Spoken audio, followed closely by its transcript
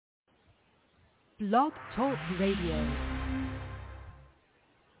Blog Talk Radio.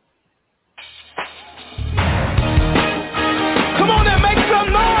 Come on and make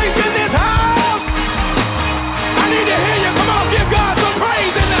some noise in this house. I need to hear you. Come on, give God some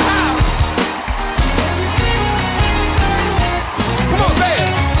praise in the house. Come on, say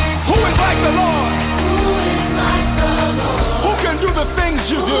it. Who is like the Lord? Who is like the Lord? Who can do the things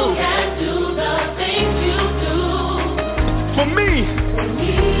you do? Who can do the things you do? For me,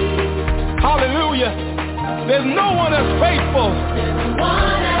 hallelujah, there's no one as faithful. There's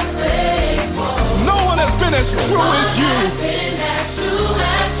one as faithful. No one has been as true as you.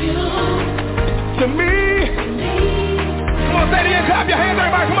 To me, come on, say it again, clap your hands,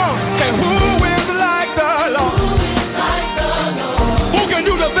 everybody, come on. Say, who is like the Lord? Who is like the Lord? Who can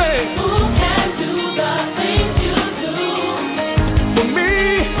do the things? Who can do the things you do? For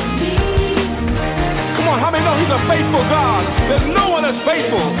me, come on, how many know He's a faithful God? There's no one as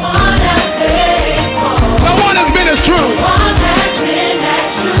faithful. One as faithful. No one has been as true. One has been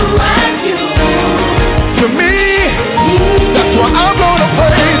as true as you. To me, that's why I'm gonna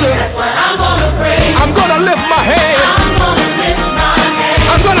praise Him. That's why I'm gonna praise. I'm gonna lift my hand. I'm gonna lift my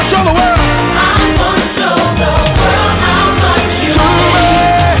hand. I'm gonna show the world. I'm gonna show the world how much you To me.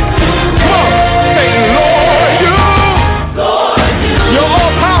 Come on, say, Lord, you're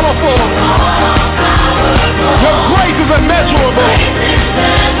all powerful. Your grace is immeasurable.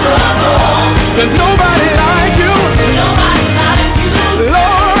 There's nobody like you.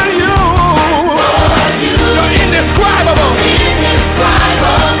 Lord, you're indescribable.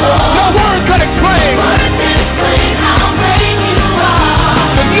 No words can explain.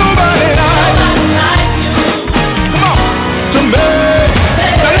 There's nobody like you. Come on, to me.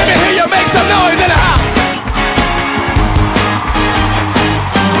 Now let me hear you make some noise in the house.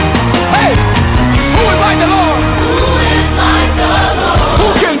 Hey, who is like the Lord? Who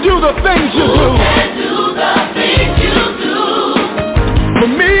can do the things you do? For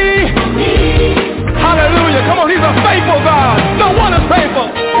me, hallelujah. Come on, He's a faithful God. No one is faithful.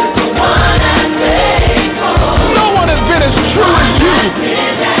 No one has been as true as you.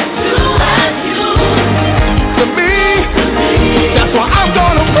 To me, that's why I'm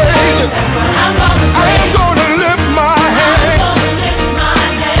gonna praise Him. I am gonna lift my hand.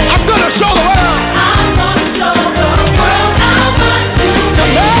 I'm gonna show the world. To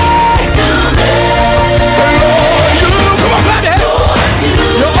me,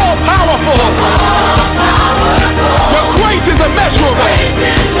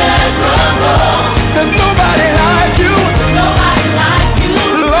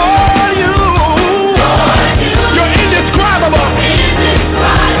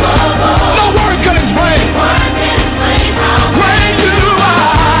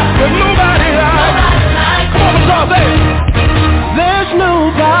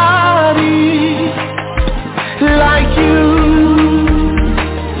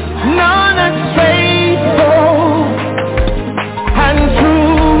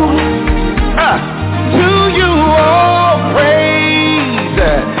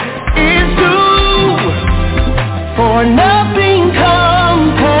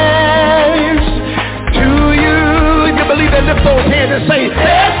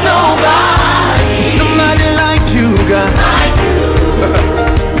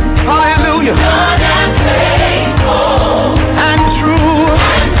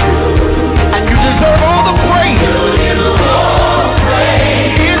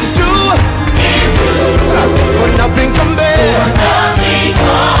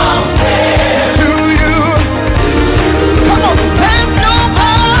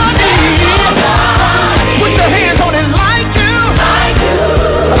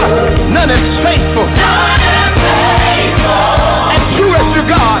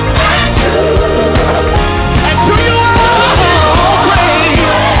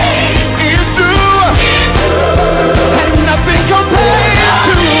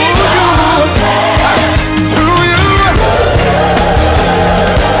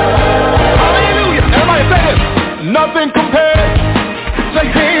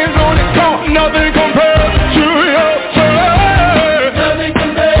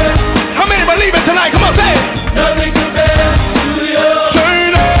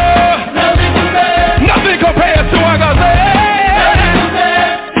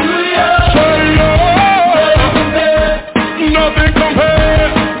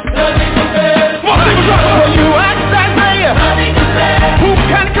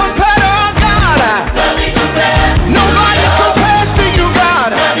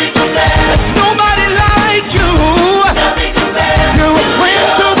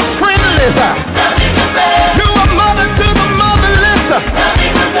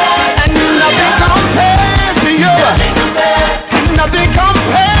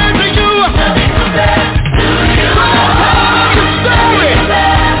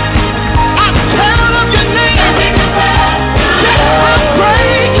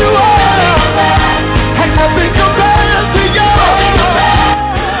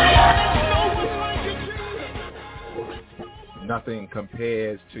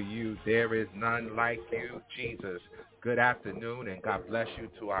 compares to you. There is none like you, Jesus. Good afternoon, and God bless you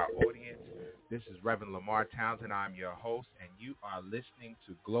to our audience. This is Reverend Lamar Townsend. I'm your host, and you are listening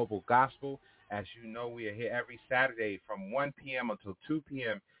to Global Gospel. As you know, we are here every Saturday from 1 p.m. until 2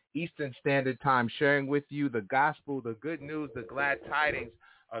 p.m. Eastern Standard Time, sharing with you the gospel, the good news, the glad tidings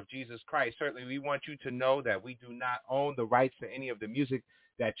of Jesus Christ. Certainly, we want you to know that we do not own the rights to any of the music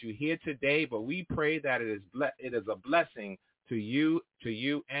that you hear today, but we pray that it is a blessing to you,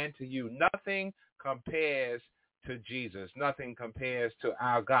 and to you. Nothing compares to Jesus. Nothing compares to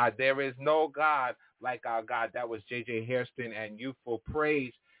our God. There is no God like our God. That was J.J. Hairston and Youthful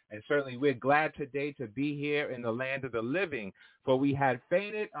Praise. And certainly we're glad today to be here in the land of the living, for we had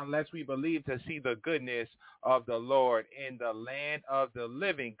fainted unless we believed to see the goodness of the Lord in the land of the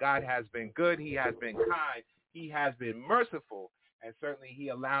living. God has been good. He has been kind. He has been merciful. And certainly he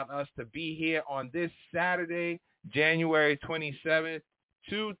allowed us to be here on this Saturday, January 27th,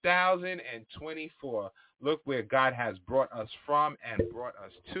 2024. Look where God has brought us from and brought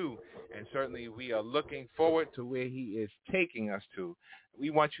us to. And certainly we are looking forward to where he is taking us to. We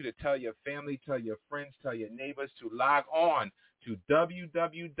want you to tell your family, tell your friends, tell your neighbors to log on to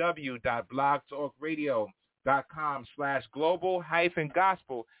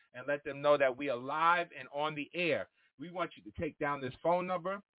www.blogtalkradio.com/global-gospel and let them know that we are live and on the air. We want you to take down this phone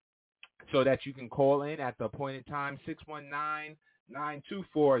number so that you can call in at the appointed time,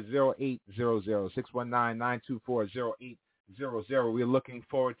 619-924-0800, 619-924-0800. We're looking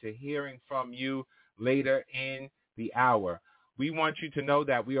forward to hearing from you later in the hour. We want you to know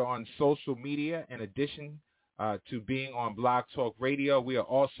that we are on social media. In addition to being on Blog Talk Radio, we are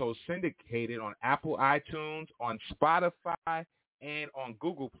also syndicated on Apple iTunes, on Spotify, and on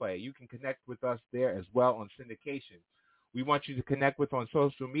Google Play. You can connect with us there as well on syndication. We want you to connect with on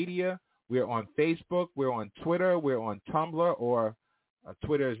social media. We're on Facebook. We're on Twitter. We're on Tumblr, or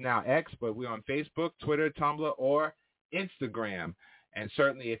Twitter is now X, but we're on Facebook, Twitter, Tumblr, or Instagram. And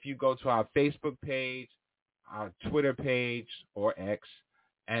certainly if you go to our Facebook page, our Twitter page, or X,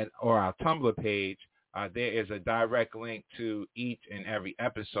 or our Tumblr page, there is a direct link to each and every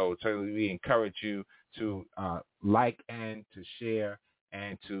episode. Certainly we encourage you to like and to share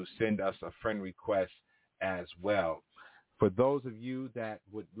and to send us a friend request as well. For those of you that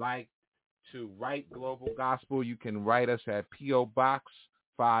would like to write Global Gospel, you can write us at P.O. Box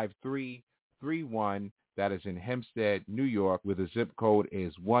 5331. That is in Hempstead, New York, where the zip code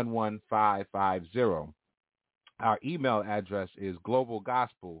is 11550. Our email address is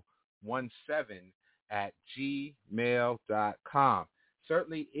globalgospel17@gmail.com.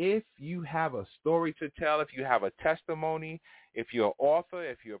 Certainly, if you have a story to tell, if you have a testimony, if you're an author,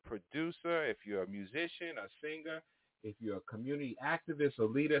 if you're a producer, if you're a musician, a singer, if you're a community activist or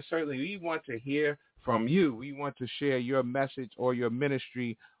leader, certainly we want to hear from you. We want to share your message or your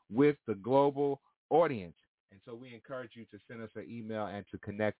ministry with the global audience. And so we encourage you to send us an email and to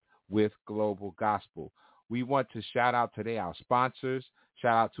connect with Global Gospel. We want to shout out today our sponsors.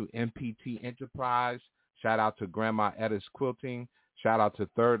 Shout out to MPT Enterprise. Shout out to Grandma Edda's Quilting. Shout out to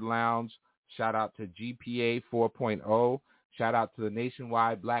Third Lounge. Shout out to GPA 4.0. Shout out to the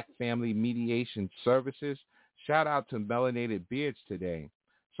Nationwide Black Family Mediation Services. Shout out to Melanated Beards today.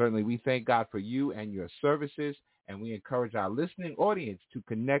 Certainly, we thank God for you and your services, and we encourage our listening audience to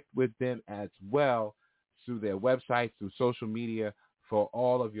connect with them as well through their websites, through social media, for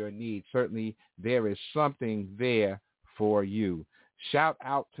all of your needs. Certainly, there is something there for you. Shout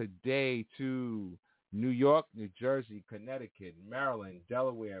out today to New York, New Jersey, Connecticut, Maryland,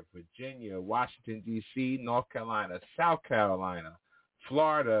 Delaware, Virginia, Washington, D.C., North Carolina, South Carolina,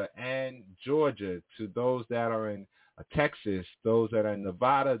 Florida, and Georgia, to those that are in Texas, those that are in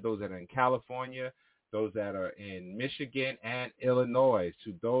Nevada, those that are in California, those that are in Michigan and Illinois,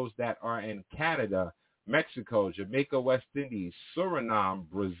 to those that are in Canada, Mexico, Jamaica, West Indies, Suriname,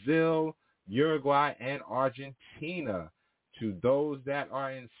 Brazil, Uruguay, and Argentina, to those that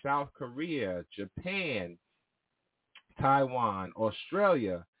are in South Korea, Japan, Taiwan,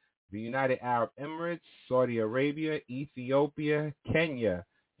 Australia, the United Arab Emirates, Saudi Arabia, Ethiopia, Kenya,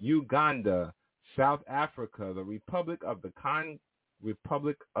 Uganda, South Africa, the Republic of the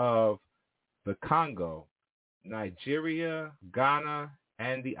Congo, Nigeria, Ghana,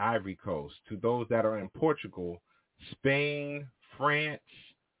 and the Ivory Coast. To those that are in Portugal, Spain, France,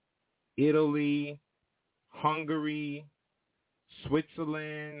 Italy, Hungary,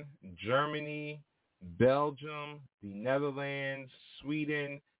 Switzerland, Germany, Belgium, the Netherlands,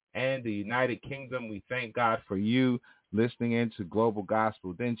 Sweden, and the United Kingdom. We thank God for you listening into Global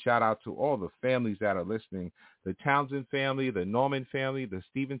Gospel. Then shout out to all the families that are listening, the Townsend family, the Norman family, the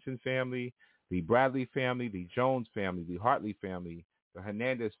Stevenson family, the Bradley family, the Jones family, the Hartley family, the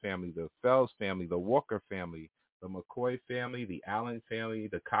Hernandez family, the Fells family, the Walker family, the McCoy family, the Allen family,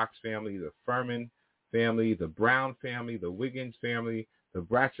 the Cox family, the Furman family, the Brown family, the Wiggins family, the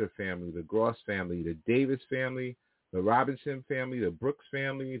Bratcher family, the Gross family, the Davis family, the Robinson family, the Brooks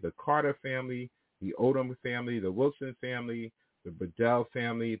family, the Carter family, the Odom family, the Wilson family, the Bedell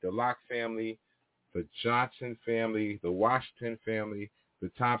family, the Locke family, the Johnson family, the Washington family, the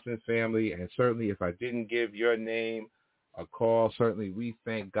Thompson family, and certainly if I didn't give your name a call, certainly we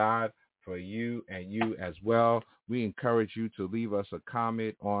thank God for you and you as well. We encourage you to leave us a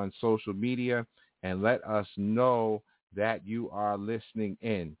comment on social media and let us know that you are listening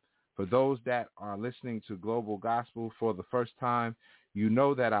in. For those that are listening to Global Gospel for the first time, you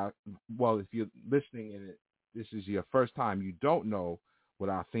know that if you're listening and this is your first time, you don't know what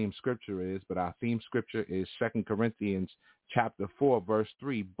our theme scripture is, but our theme scripture is 2 Corinthians chapter 4, verse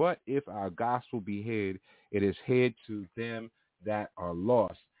 3. But if our gospel be hid, it is hid to them that are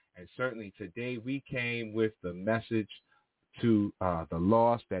lost. And certainly today we came with the message to the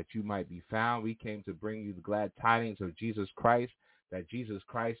lost, that you might be found. We came to bring you the glad tidings of Jesus Christ, that Jesus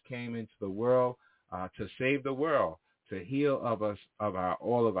Christ came into the world to save the world, to heal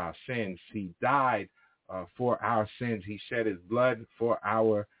all of our sins. He died for our sins. He shed his blood for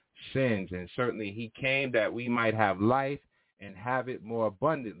our sins. And certainly he came that we might have life and have it more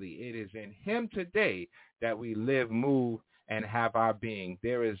abundantly. It is in him today that we live, move, and have our being.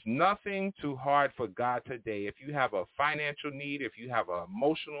 There is nothing too hard for God today. If you have a financial need, if you have an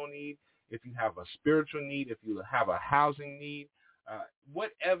emotional need, if you have a spiritual need, if you have a housing need,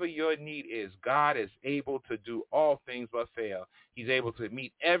 whatever your need is, God is able to do all things but fail. He's able to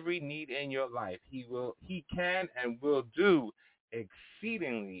meet every need in your life. He can and will do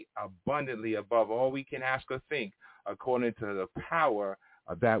exceedingly abundantly above all we can ask or think, according to the power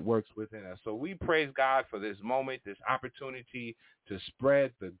that works within us. So we praise God for this moment, this opportunity to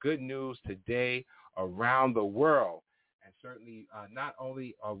spread the good news today around the world. And certainly not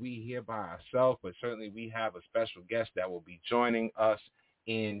only are we here by ourselves, but certainly we have a special guest that will be joining us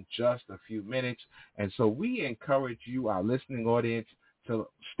in just a few minutes. And so we encourage you, our listening audience, to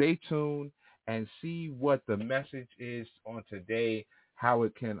stay tuned and see what the message is on today, how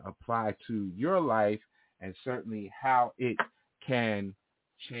it can apply to your life, and certainly how it can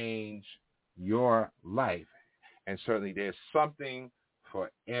change your life. And certainly there's something for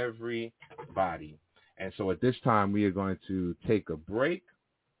everybody. And so at this time, we are going to take a break.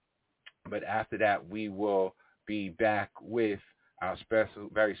 But after that, we will be back with our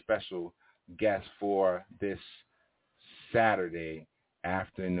very special guest for this Saturday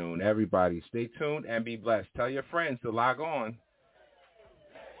afternoon. Everybody, stay tuned and be blessed. Tell your friends to log on.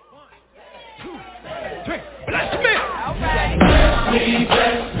 1, 2, 3. Bless me! Right.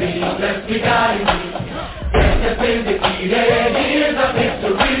 Bless me, guide me. Death has been defeated, years of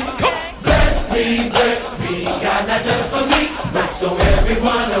victory. Bless me, God, not just for me, but so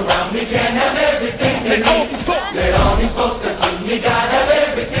everyone around me can have everything they need. Let all these folks that see me, God, have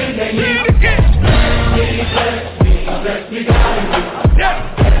everything they need. Bless me, God, and me.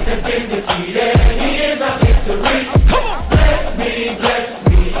 Death has been defeated, years of victory. Bless me,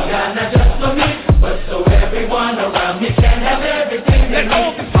 God, not just for me, but so everyone around me can have everything they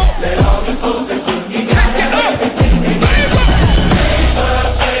need. Let all these folks that see me, God, have everything they need.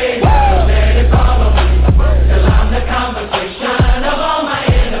 Conversation of all my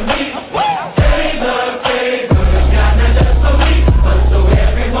enemies. Favor,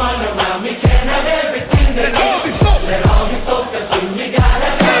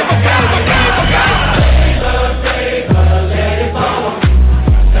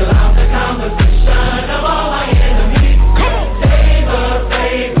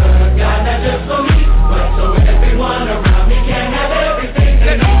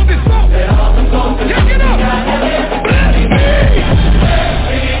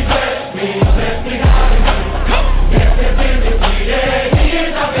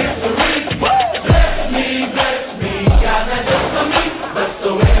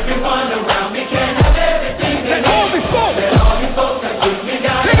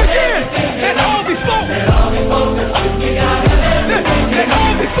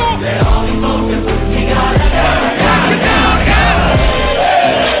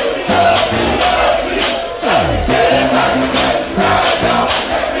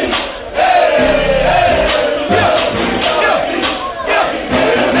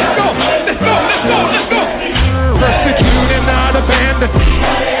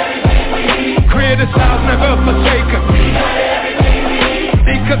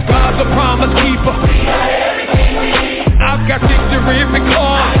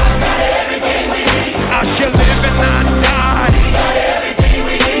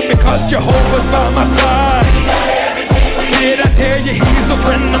 a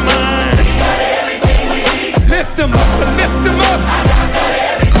friend of mine. Lift him up, lift him up.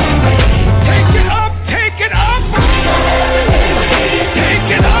 Take it up, take it up.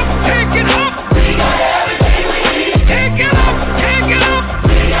 Take it up, take it up. Take it up, take it up.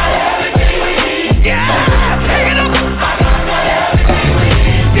 Yeah, take it up.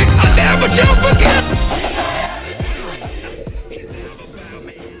 I never jump again.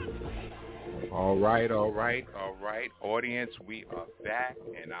 All right. Audience, we are back,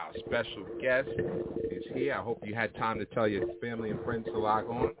 and our special guest is here. I hope you had time to tell your family and friends to log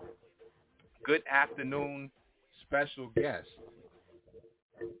on. Good afternoon, special guest.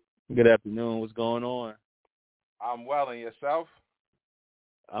 Good afternoon. What's going on? I'm well, and yourself?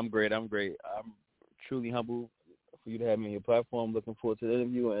 I'm great. I'm truly humble for you to have me on your platform. Looking forward to the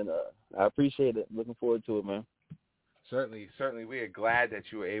interview, and I appreciate it. Looking forward to it, man. Certainly. We are glad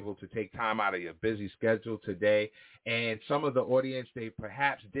that you were able to take time out of your busy schedule today. And some of the audience, they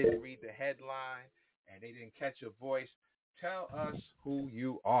perhaps didn't read the headline and they didn't catch your voice. Tell us who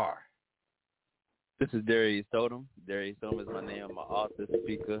you are. This is Darius Odom. Darius Odom is my name. I'm an author,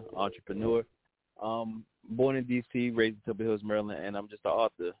 speaker, entrepreneur. Born in D.C., raised in Temple Hills, Maryland, and I'm just an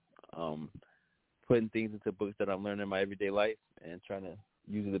author, putting things into books that I'm learning in my everyday life and trying to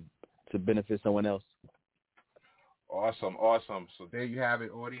use it to benefit someone else. Awesome. So there you have it,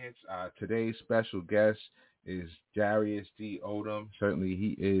 audience. Today's special guest is Darius D. Odom. Certainly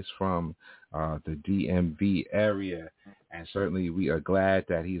he is from the DMV area, and certainly we are glad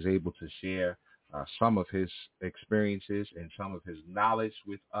that he's able to share some of his experiences and some of his knowledge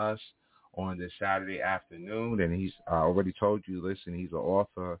with us on this Saturday afternoon. And he's already told you, listen, he's an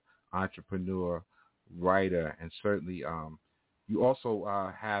author, entrepreneur, writer, and certainly you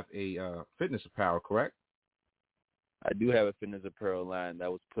also have a fitness apparel, correct? I do have a fitness apparel line that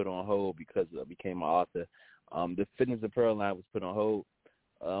was put on hold because I became an author. The fitness apparel line was put on hold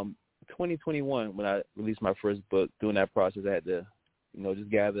 2021 when I released my first book. During that process, I had to, just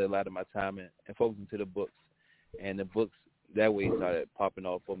gather a lot of my time and focus into the books. And the books that way started popping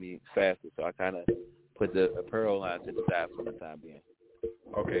off for me faster. So I kind of put the apparel line to the side for the time being.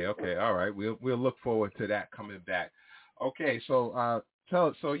 Okay. All right. We'll look forward to that coming back. Okay. So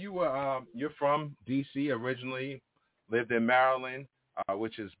so you were you're from D.C. originally. Lived in Maryland,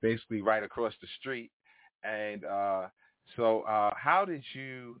 which is basically right across the street. And so how did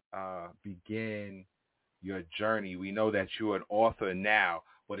you begin your journey? We know that you're an author now,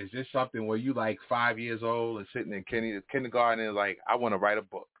 but is this something where you like 5 years old and sitting in kindergarten and like, I want to write a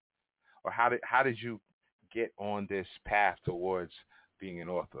book? Or how did you get on this path towards being an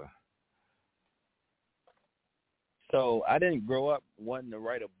author? So I didn't grow up wanting to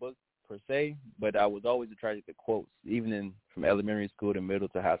write a book per se, but I was always attracted to quotes, even from elementary school to middle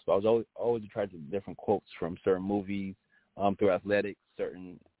to high school. I was always attracted to different quotes from certain movies, through athletics,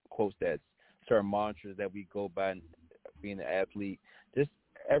 certain quotes certain mantras that we go by being an athlete, just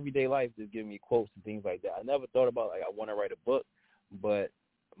everyday life, just giving me quotes and things like that. I never thought about, like, I want to write a book, but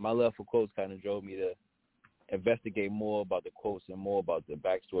my love for quotes kind of drove me to investigate more about the quotes and more about the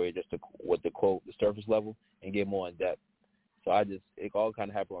backstory, just what the quote, the surface level, and get more in depth. So it all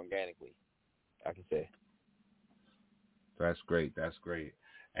kind of happened organically, I can say. That's great.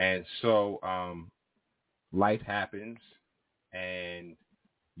 And so life happens, and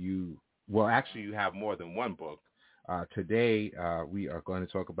you have more than one book. Today we are going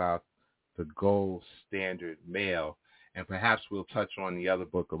to talk about The Gold Standard Male, and perhaps we'll touch on the other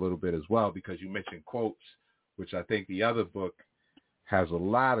book a little bit as well, because you mentioned quotes, which I think the other book has a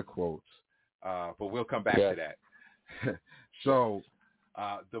lot of quotes, but we'll come back to that. So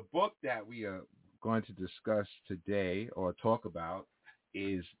the book that we are going to discuss today or talk about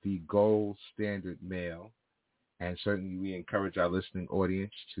is The Gold Standard Male. And certainly we encourage our listening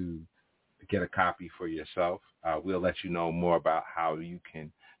audience to get a copy for yourself. We'll let you know more about how you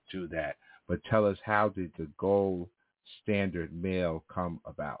can do that. But tell us, how did The Gold Standard Male come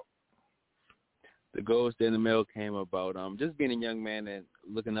about? The Gold Standard Male came about just being a young man and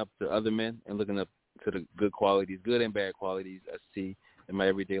looking up to other men and looking up to the good qualities, good and bad qualities I see in my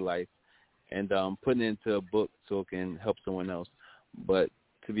everyday life, and putting it into a book so it can help someone else. But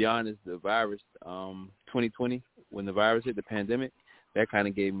to be honest, the virus, 2020, when the virus hit, the pandemic, that kind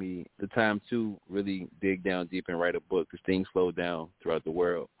of gave me the time to really dig down deep and write a book, because things slowed down throughout the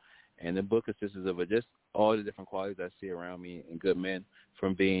world. And the book consists of just all the different qualities I see around me in good men,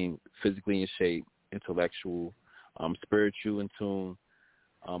 from being physically in shape, intellectual, spiritual in tune,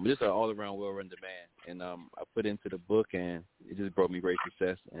 just an all-around well-rounded man. And I put into the book, and it just brought me great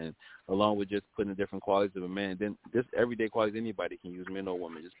success. And along with just putting the different qualities of a man, then just everyday qualities anybody can use, men or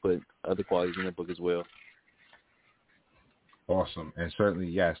women, just put other qualities in the book as well. Awesome. And certainly,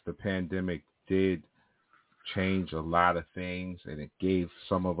 yes, the pandemic did change a lot of things, and it gave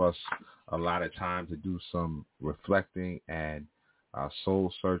some of us a lot of time to do some reflecting and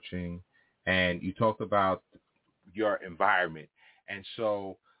soul searching. And you talked about your environment. And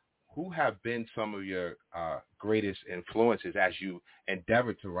so who have been some of your greatest influences as you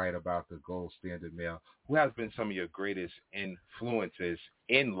endeavor to write about the gold standard male? Who has been some of your greatest influences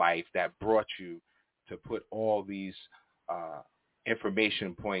in life that brought you to put all these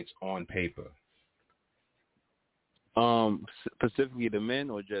information points on paper? Specifically the men,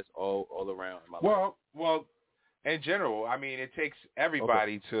 or just all around my life? Well, in general, I mean, it takes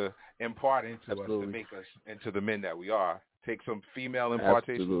everybody to impart into us to make us into the men that we are. Take some female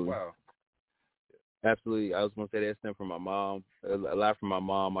impartation as well. Absolutely. I was going to say that stemmed from my mom, a lot from my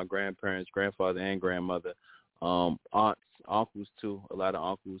mom, my grandparents, grandfather and grandmother, aunts, uncles too, a lot of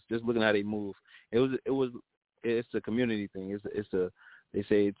uncles. Just looking at how they move. It's a community thing. They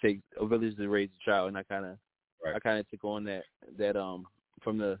say it takes a village to raise a child, and I kind of took on that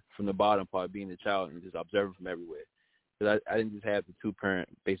from the bottom part, being a child and just observing from everywhere. Because I didn't just have the 2-parent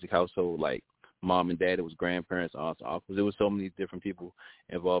basic household like mom and dad. It was grandparents, aunts, uncles. There was so many different people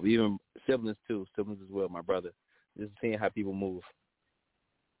involved, even siblings too, siblings as well, my brother. Just seeing how people move.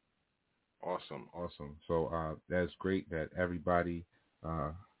 Awesome. So that's great that everybody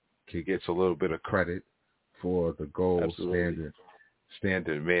gets a little bit of credit for the gold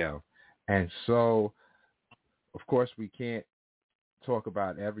standard male. And so, of course, we can't talk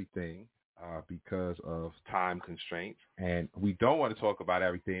about everything because of time constraints, and we don't want to talk about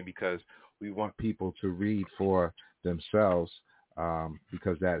everything because we want people to read for themselves,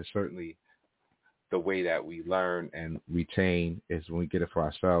 because that is certainly the way that we learn and retain, is when we get it for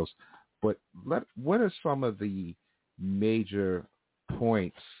ourselves. But what are some of the major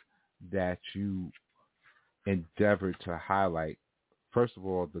points that you endeavored to highlight? First of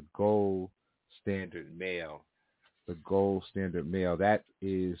all, the gold standard male. The gold standard male, that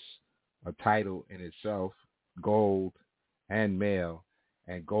is a title in itself, gold and male,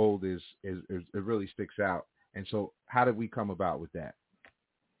 and gold is it really sticks out. And so how did we come about with that?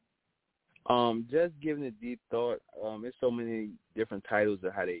 Just giving it deep thought. There's so many different titles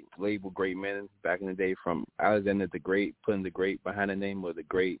of how they label great men back in the day, from Alexander the Great, putting the great behind the name, or the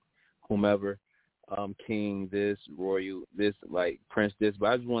great whomever, king this, royal this, like prince this. But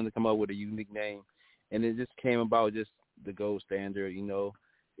I just wanted to come up with a unique name. And it just came about, just the gold standard, It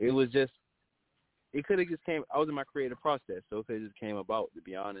could have just came. I was in my creative process, so it could have just came about, to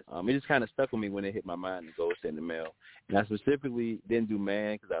be honest. It just kind of stuck with me when it hit my mind, the gold standard male. And I specifically didn't do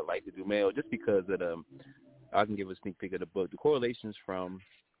man because I like to do male, just because of I can give a sneak peek of the book, the correlations from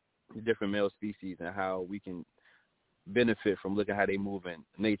the different male species and how we can benefit from looking how they move in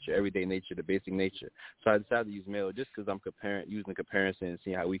nature, everyday nature, the basic nature. So I decided to use male just because I'm using the comparison and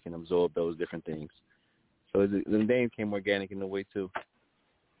seeing how we can absorb those different things. So the name came organic in a way too.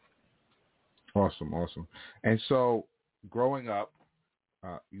 Awesome. And so growing up,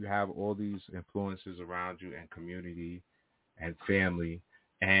 you have all these influences around you, and community and family.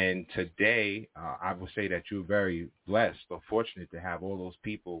 And today, I would say that you're very blessed or fortunate to have all those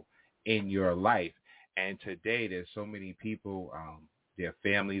people in your life. And today, there's so many people, their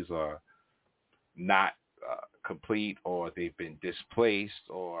families are not complete, or they've been displaced,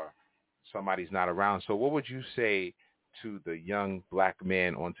 or somebody's not around. So what would you say to the young black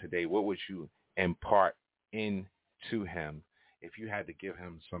man on today? What would you impart into him if you had to give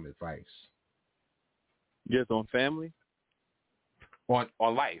him some advice? Just on family? On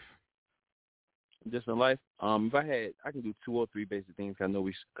life. Just on life? If I can do 2 or 3 basic things. I know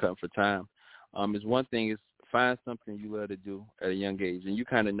we cut for time. Is one thing is find something you love to do at a young age, and you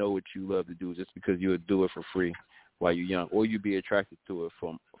kind of know what you love to do just because you would do it for free while you're young, or you'd be attracted to it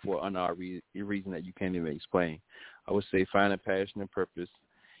for an unknown reason that you can't even explain. I would say find a passion and purpose.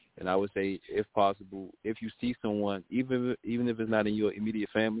 And I would say, if possible, if you see someone, even if it's not in your immediate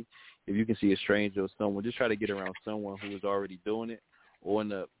family, if you can see a stranger or someone, just try to get around someone who is already doing it or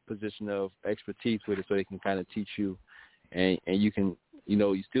in a position of expertise with it, so they can kind of teach you, and you can,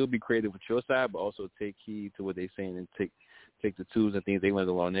 you still be creative with your side, but also take heed to what they're saying and take the tools and things they learned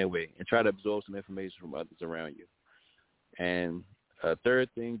along their way, and try to absorb some information from others around you. And a third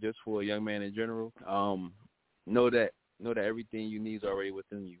thing, just for a young man in general, know that everything you need is already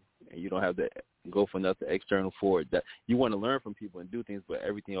within you, and you don't have to go for nothing external for it. That you want to learn from people and do things, but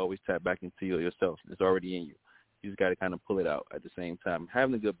everything always tap back into yourself. It's already in you. You just got to kind of pull it out at the same time.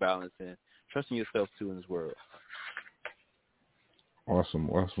 Having a good balance and trusting yourself too in this world. Awesome.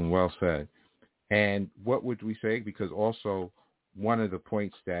 Well said. And what would we say? Because also one of the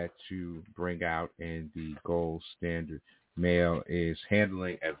points that you bring out in the gold standard male is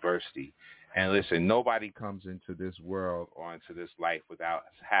handling adversity. And listen, nobody comes into this world or into this life without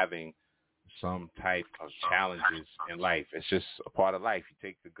having some type of challenges in life. It's just a part of life. You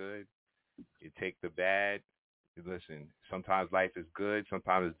take the good, you take the bad. Listen, sometimes life is good,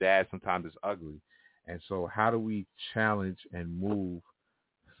 sometimes it's bad, sometimes it's ugly. And so how do we challenge and move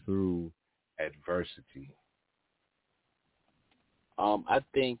through adversity? I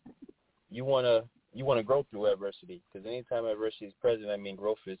think you wanna grow through adversity, because anytime adversity is present, I mean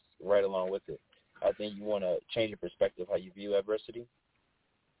growth is right along with it. I think you want to change your perspective how you view adversity.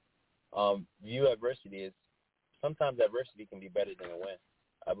 View adversity is sometimes adversity can be better than a win.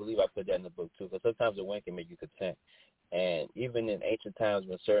 I believe I put that in the book too, because sometimes a win can make you content. And even in ancient times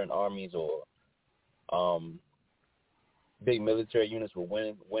when certain armies or big military units will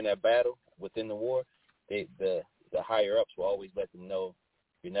win that battle within the war, the higher ups will always let them know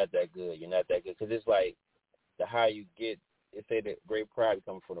you're not that good, because it's like the higher you get, it say that great pride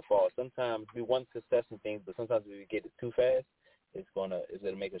comes from the fall. Sometimes we want success in things, but sometimes if we get it too fast, it's gonna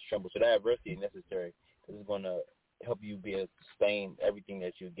make us tremble. So that adversity is necessary, because it's gonna help you be able to sustain everything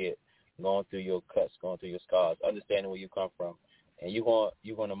that you get, going through your cuts, going through your scars, understanding where you come from, and you're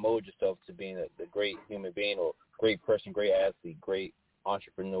gonna mold yourself to being the great human being or great person, great athlete, great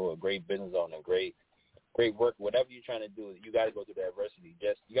entrepreneur, great business owner, great work, whatever you're trying to do. You got to go through the adversity.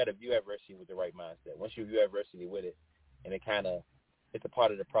 You got to view adversity with the right mindset. Once you view adversity with it, and it's a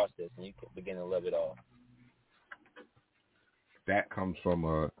part of the process, and you can begin to love it all. That comes from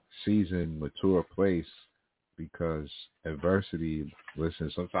a seasoned, mature place, because adversity, listen,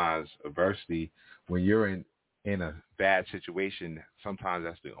 sometimes adversity, when you're in a bad situation, sometimes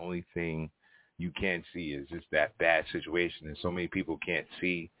that's the only thing you can see is just that bad situation. And so many people can't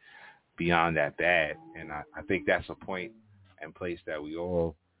see beyond that bad. And I think that's a point and place that we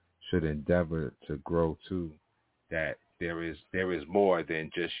all should endeavor to grow to, that there is more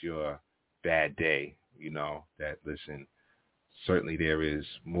than just your bad day, that, listen, certainly there is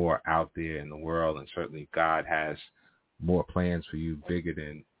more out there in the world, and certainly God has more plans for you, bigger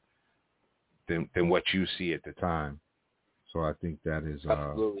than what you see at the time. So I think that is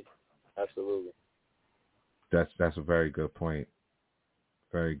Absolutely. That's a very good point.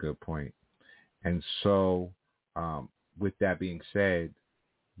 Very good point. And so, with that being said,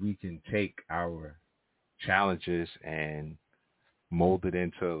 we can take our challenges and mold it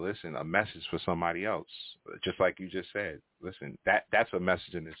into, listen, a message for somebody else. Just like you just said, listen, that's a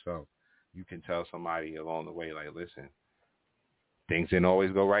message in itself. You can tell somebody along the way, like, listen, things didn't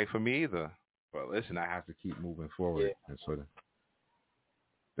always go right for me either, but listen, I have to keep moving forward. Yeah. And so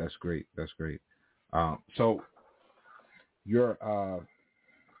that's great. That's great. So your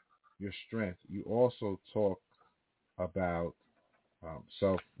strength, you also talk about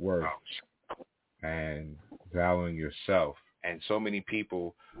self-worth and valuing yourself. And so many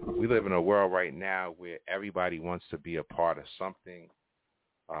people, we live in a world right now where everybody wants to be a part of something.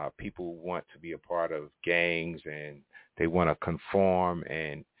 People want to be a part of gangs, and they want to conform,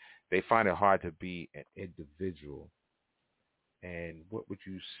 and they find it hard to be an individual. And what would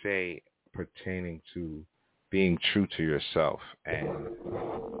you say pertaining to being true to yourself and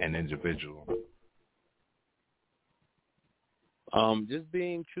an individual? Just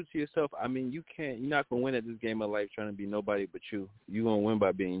being true to yourself. I mean, you're not gonna win at this game of life trying to be nobody but you. You're gonna win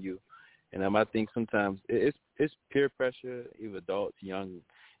by being you. And I think sometimes it's peer pressure, either adults, young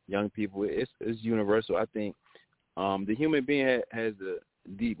people. It's universal. I think the human being has a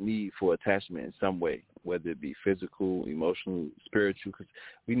deep need for attachment in some way, whether it be physical, emotional, spiritual.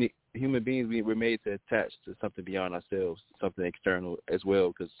 Because human beings, we're made to attach to something beyond ourselves, something external as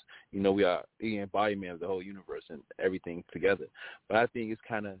well. Because we are the embodiment of the whole universe and everything together. But I think it's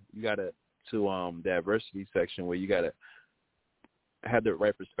kind of you gotta the adversity section where you gotta have the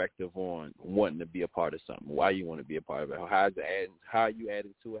right perspective on wanting to be a part of something, why you want to be a part of it, how you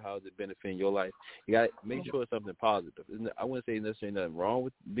adding to it, how is it benefiting your life. You got to make sure it's something positive. I wouldn't say necessarily nothing wrong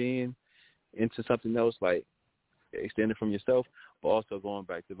with being into something else, like extending from yourself, but also going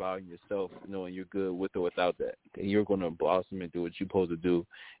back to valuing yourself, knowing you're good with or without that. And you're going to blossom and do what you're supposed to do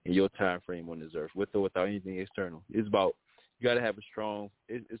in your time frame on this earth, with or without anything external. It's about, you got to have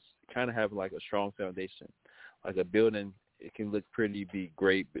it's kind of have like a strong foundation, like a building. It can look pretty, be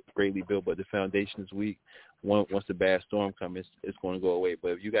greatly built, but the foundation is weak. Once the bad storm comes, it's going to go away. But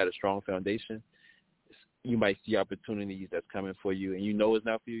if you got a strong foundation, you might see opportunities that's coming for you, and it's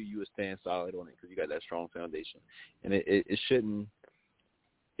not for you. You will stand solid on it because you got that strong foundation. And it shouldn't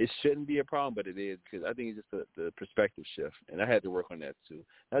be a problem, but it is, because I think it's just the perspective shift, and I had to work on that too.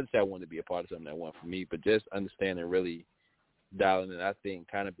 Not to say I wanted to be a part of something that wasn't for me, but just understanding really dialing in. I think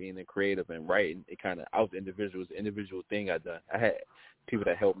kind of being a creative and writing, it kind of, I was an individual thing I done. I had people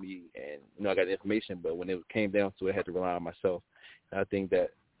that helped me, and, you know, I got the information, but when it came down to it, I had to rely on myself. And I think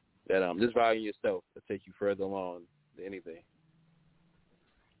that just valuing yourself will take you further along than anything.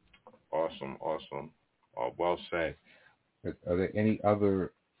 Awesome. Well said. Are there any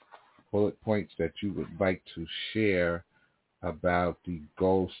other bullet points that you would like to share about the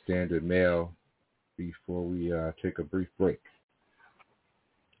Gold Standard Mail before we take a brief break?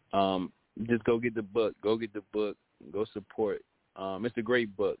 Just go get the book. Go support. It's a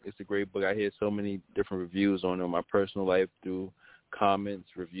great book. I hear so many different reviews on it, my personal life, through comments,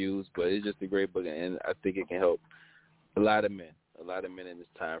 reviews, but it's just a great book, and I think it can help a lot of men in this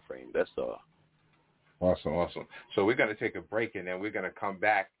time frame. That's all. Awesome. So we're going to take a break, and then we're going to come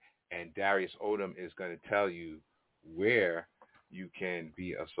back, and Darius Odom is going to tell you where you can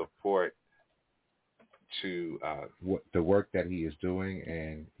be a support to the work that he is doing,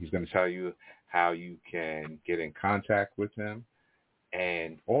 and he's going to tell you how you can get in contact with him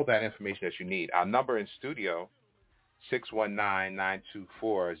and all that information that you need. Our number in studio,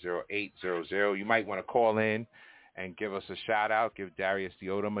 619-924-0800. You might want to call in and give us a shout-out, give Darius D.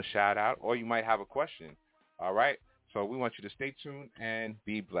 Odom a shout-out, or you might have a question. All right? So we want you to stay tuned and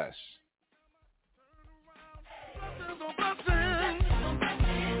be blessed.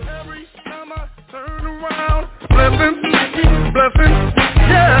 Every time I turn around, blessings,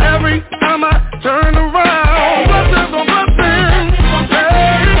 yeah, every time I turn around, blessings on blessings,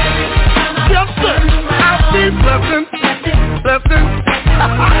 hey, yes sir, I see blessings,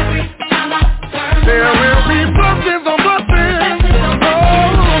 there will be blessings on blessings,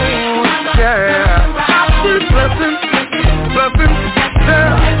 oh, yeah, I see blessings,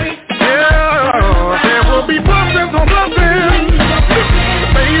 yeah, there will be blessings on blessings.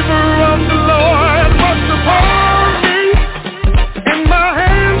 Favor of the Lord must upon me. In my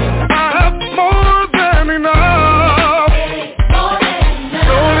hands I have more than enough.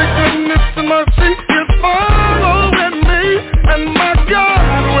 Surely goodness and mercy is following me, and my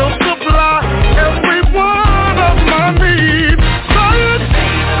God will supply every one of my needs. Say it.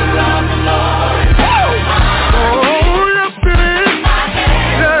 Favor of the Lord. Oh, yes it is.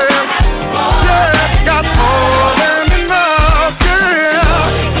 Yeah, got more than enough.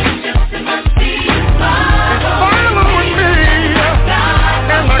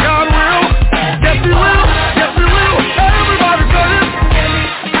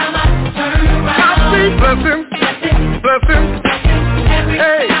 Blessings,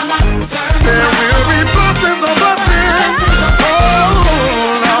 hey, there will be blessings on blessings,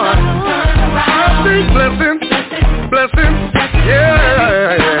 oh Lord, I see blessings,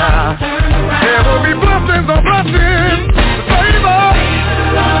 yeah, there will be blessings on blessings, favor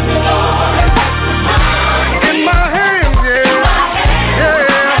in my hands,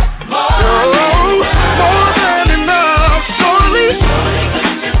 yeah, oh, more than enough, surely,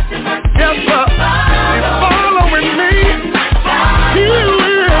 yes sir.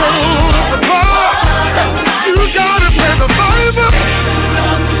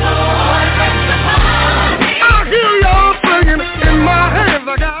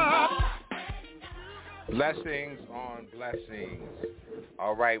 Blessings on blessings.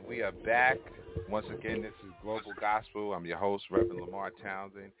 All right, we are back. Once again, this is Global Gospel. I'm your host, Reverend Lamar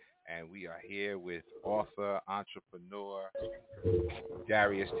Townsend, and we are here with author, entrepreneur,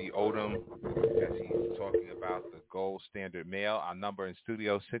 Darius D. Odom, as he's talking about the Gold Standard Mail. Our number in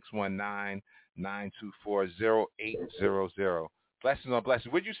studio, 619-924-0800. Blessings on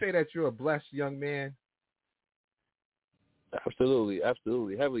blessings. Would you say that you're a blessed young man? Absolutely.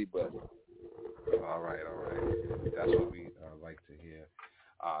 Heavily blessed. All right. That's what we like to hear.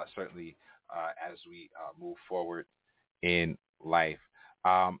 Certainly, as we move forward in life.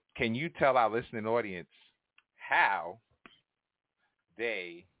 Can you tell our listening audience how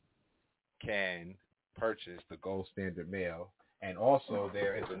they can purchase the Gold Standard Mail? And also,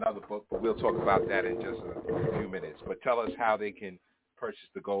 there is another book, but we'll talk about that in just a few minutes. But tell us how they can purchase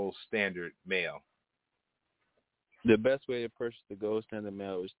the Gold Standard Mail. The best way to purchase the Gold Standard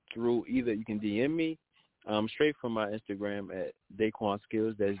Mail is through either you can DM me straight from my Instagram at Daquan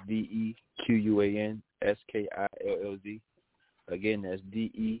Skills. That's DEQUAN SKILLZ. Again, that's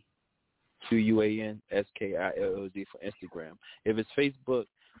DEQUAN SKILLZ for Instagram. If it's Facebook,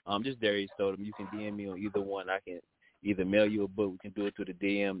 just Darius Odom. You can DM me on either one. I can either mail you a book. We can do it through the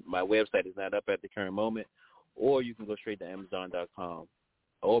DM. My website is not up at the current moment, or you can go straight to Amazon.com.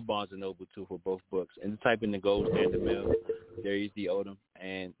 Or Barnes & Noble, too, for both books. And type in the Gold Standard Mail, Darius D. Odom.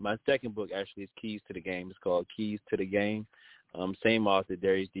 And my second book actually is Keys to the Game. It's called Keys to the Game. Same author,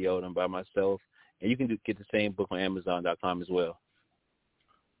 Darius D. Odom, by myself. And you can get the same book on Amazon.com as well.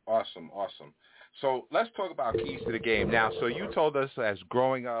 Awesome. So let's talk about keys to the game. Now, so you told us as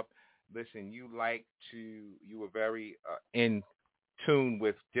growing up, listen, you were very in tune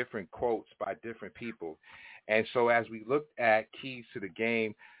with different quotes by different people. And so as we looked at keys to the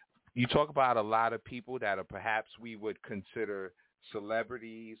game, you talk about a lot of people that are perhaps we would consider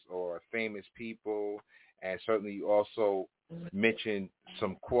celebrities or famous people. And certainly you also mentioned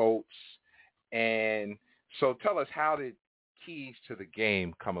some quotes. And so tell us, how did keys to the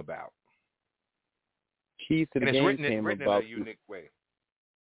game come about? Keys to the game written came in about a unique way.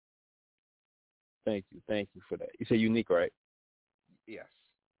 Thank you for that. You say unique, right? Yes.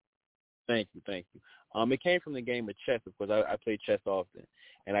 Thank you. It came from the game of chess, of course. I play chess often,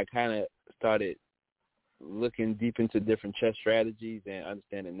 and I kind of started looking deep into different chess strategies and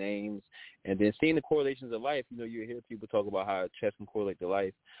understanding names, and then seeing the correlations of life. You know, you hear people talk about how chess can correlate to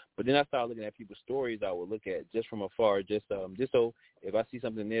life, but then I started looking at people's stories. I would look at just from afar, just so if I see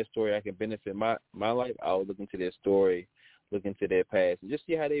something in their story I can benefit my life, I would look into their story, look into their past, and just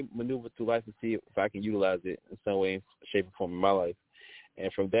see how they maneuver through life and see if I can utilize it in some way, shape, or form in my life.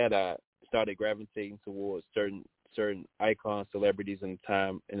 And from that, I started gravitating towards certain icons, celebrities in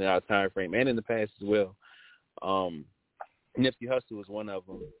our time frame, and in the past as well. Nipsey Hussle was one of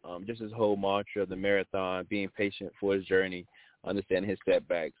them. Just his whole mantra of the marathon, being patient for his journey, understanding his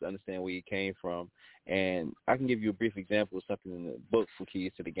setbacks, understanding where he came from. And I can give you a brief example of something in the book for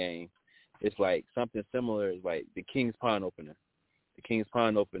Keys to the Game. It's like something similar is like the King's Pawn opener. The King's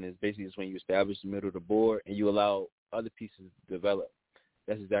Pawn opener is basically just when you establish the middle of the board and you allow other pieces to develop.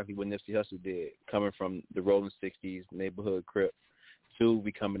 That's exactly what Nipsey Hussle did, coming from the Rolling 60s, neighborhood crip, to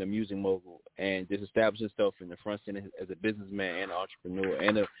becoming a music mogul and just establishing himself in the front center as a businessman and an entrepreneur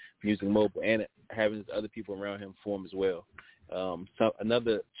and a music mogul, and having other people around him form as well.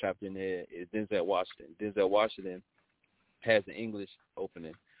 Another chapter in there is Denzel Washington. Denzel Washington has an English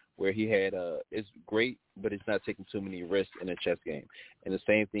opening where he had it's great, but it's not taking too many risks in a chess game. And the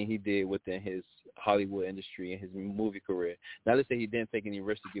same thing he did within his Hollywood industry and his movie career. Not to say he didn't take any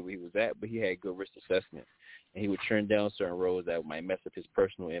risks to get where he was at, but he had good risk assessment. And he would turn down certain roles that might mess up his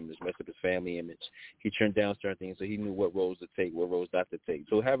personal image, mess up his family image. He turned down certain things, so he knew what roles to take, what roles not to take.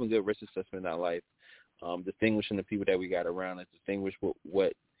 So having good risk assessment in our life, distinguishing the people that we got around us, distinguish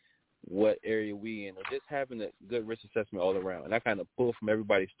what area we in, or just having a good risk assessment all around. And I kind of pulled from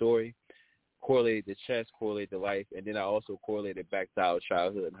everybody's story, correlated to chess, correlated to life, and then I also correlated back to our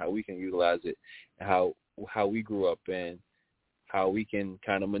childhood and how we can utilize it, and how we grew up, and how we can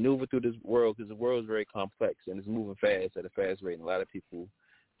kind of maneuver through this world, because the world is very complex and it's moving fast at a fast rate, and a lot of people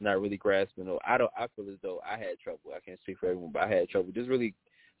not really grasping. Or I feel as though I had trouble. I can't speak for everyone, but I had trouble just really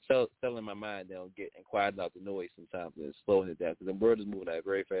settling my mind down, and quieting out the noise sometimes and slowing it down, because the world is moving at a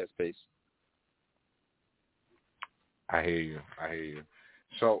very fast pace. I hear you.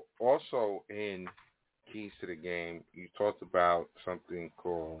 So also in Keys to the Game, you talked about something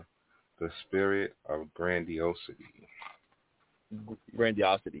called the spirit of grandiosity.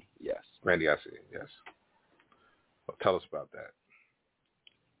 Grandiosity, yes. Grandiosity, yes. Well, tell us about that.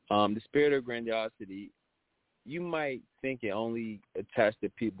 The spirit of grandiosity, you might think it only attached to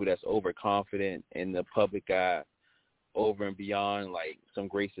people that's overconfident in the public eye, over and beyond like some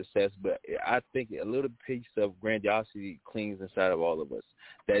great success, but I think a little piece of grandiosity clings inside of all of us.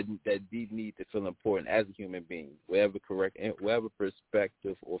 That deep need to feel important as a human being, whatever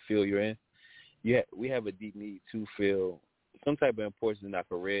perspective or field you're in. We have a deep need to feel some type of importance in our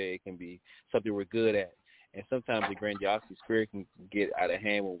career. It can be something we're good at, and sometimes the grandiosity spirit can get out of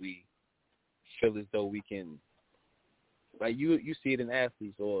hand when we feel as though we can. Like you see it in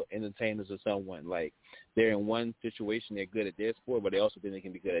athletes or entertainers or someone, like they're in one situation, they're good at their sport, but they also think they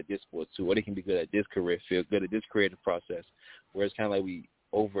can be good at this sport too, or they can be good at this career field, good at this creative process, where it's kind of like we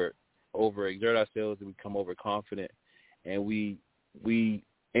overexert ourselves and we become overconfident, and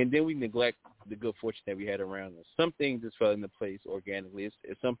and then we neglect the good fortune that we had around us. Some things just fell into place organically.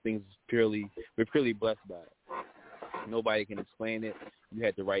 Some things we're purely blessed by it. Nobody can explain it. You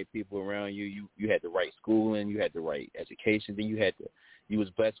had the right people around you. You had the right schooling. You had the right education. Then you was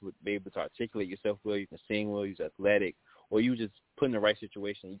blessed with being able to articulate yourself well. You can sing well. You was athletic, or you just put in the right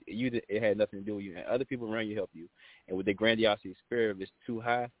situation. It had nothing to do with you. And other people around you help you. And with the grandiosity spirit, if it's too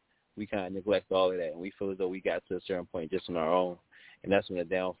high, we kind of neglect all of that, and we feel as though we got to a certain point just on our own, and that's when the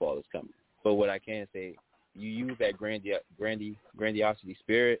downfall is coming. But what I can say, you use that grandiosity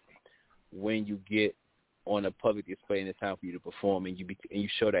spirit when you get on a public display and it's time for you to perform, and you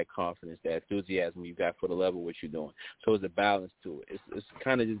show that confidence, that enthusiasm you got for the level of what you're doing. So it's a balance to it. It's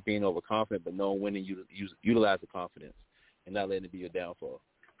kind of just being overconfident, but knowing when to utilize the confidence and not letting it be your downfall.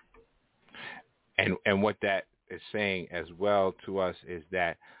 And what that is saying as well to us is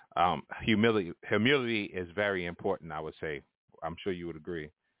that humility is very important, I would say. I'm sure you would agree.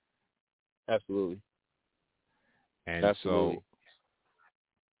 Absolutely. And Absolutely. so,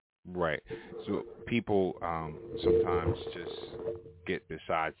 right. So people sometimes just get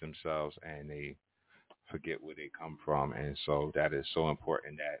besides themselves and they forget where they come from. And so that is so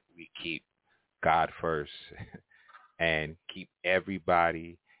important that we keep God first and keep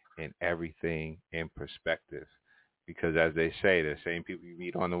everybody and everything in perspective. Because as they say, the same people you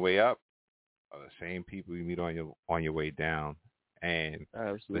meet on the way up are the same people you meet on your way down. And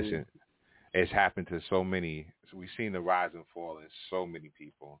Absolutely. listen, it's happened to so many. So we've seen the rise and fall in so many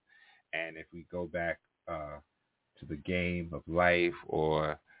people. And if we go back to the game of life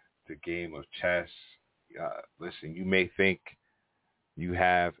or the game of chess, listen, you may think you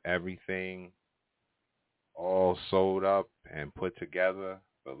have everything all sewed up and put together,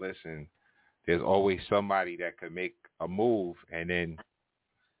 but listen, there's always somebody that could make a move, and then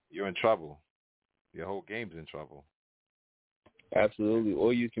you're in trouble. Your whole game's in trouble. Absolutely.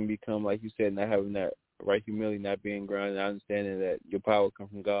 Or you can become, like you said, not having that right humility, not being grounded, not understanding that your power comes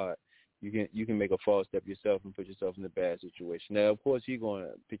from God. You can make a false step yourself and put yourself in a bad situation. Now, of course, He's going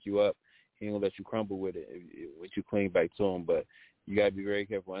to pick you up. He ain't going to let you crumble with it once you cling back to Him. But you got to be very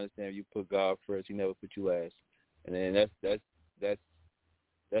careful. Understand if you put God first, He never put you last. And then that's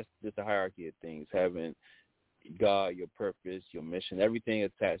just a hierarchy of things, having God, your purpose, your mission, everything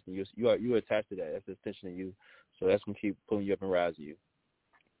attached. And you're attached to that. That's the extension of you. So that's going to keep pulling you up and rising you.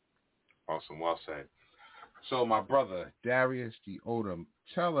 Awesome. Well said. So my brother, Darius D. Odom,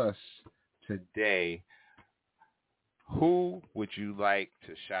 tell us today, who would you like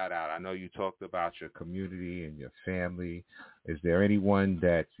to shout out? I know you talked about your community and your family. Is there anyone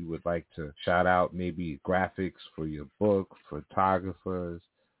that you would like to shout out? Maybe graphics for your book, photographers,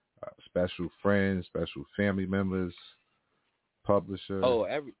 special friends, special family members, publisher? Oh,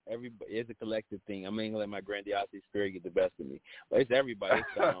 everybody. It's a collective thing. I'm not gonna let my grandiosity spirit get the best of me. But it's everybody.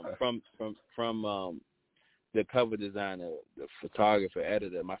 It's, from the cover designer, the photographer,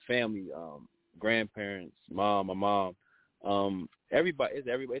 editor, my family, grandparents, my mom, everybody. It's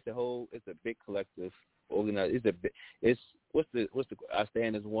everybody. It's a big collective organized. What's the I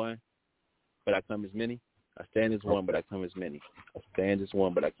stand as one, but I come as many. I stand as one, but I come as many. I stand as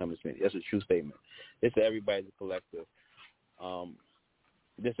one, but I come as many. That's a true statement. It's everybody. It's a collective.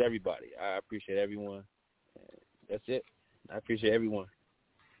 Just everybody. I appreciate everyone. That's it. I appreciate everyone.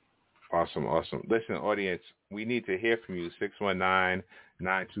 Awesome. Listen, audience, we need to hear from you,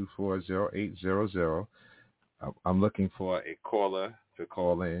 619-924-0800. I'm looking for a caller to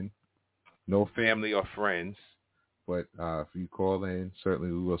call in. No family or friends, but if you call in,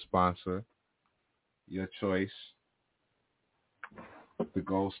 certainly we will sponsor your choice, the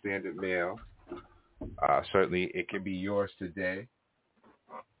Gold Standard Mail. Certainly it can be yours today.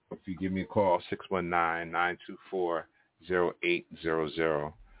 If you give me a call,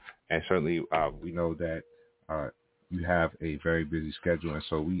 619-924-0800. And certainly we know that you have a very busy schedule. And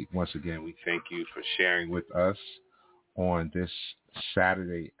so we thank you for sharing with us on this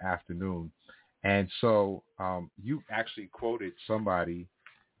Saturday afternoon. And so you actually quoted somebody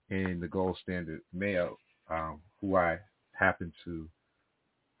in the Gold Standard Mail who I happen to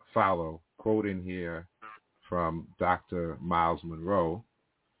follow, quoting here from Dr. Miles Monroe.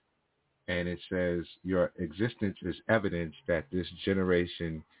 And it says, your existence is evidence that this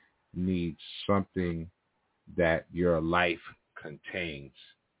generation needs something that your life contains.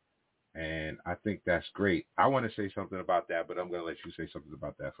 And I think that's great. I want to say something about that, but I'm going to let you say something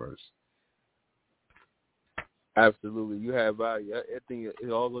about that first. Absolutely. You have value. I think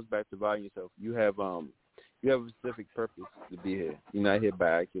it all goes back to valuing yourself. You have a specific purpose to be here. You're not here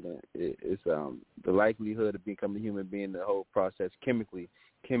by accident. It's the likelihood of becoming a human being, the whole process, chemically,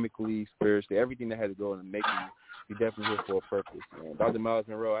 spiritually, everything that had to go into making you definitely here for a purpose. And Dr. Miles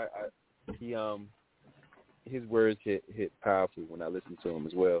Monroe, his words hit powerful when I listened to him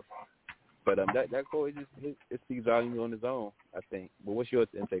as well. But that quote it speaks volumes on its own, I think. But what's your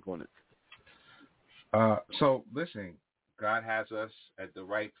intake on it? So listen, God has us at the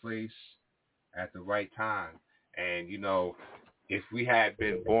right place at the right time. And, if we had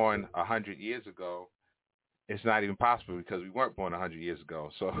been born 100 years ago, it's not even possible because we weren't born 100 years ago.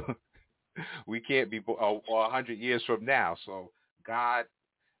 So we can't be or 100 years from now. So God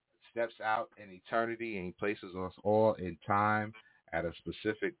steps out in eternity and He places us all in time at a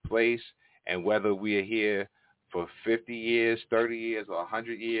specific place. And whether we are here for 50 years, 30 years, or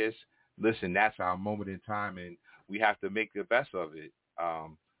 100 years, listen, that's our moment in time, and we have to make the best of it.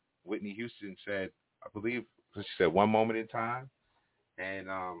 Whitney Houston said, I believe she said, one moment in time. And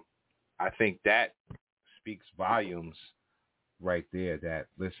I think that speaks volumes right there. That,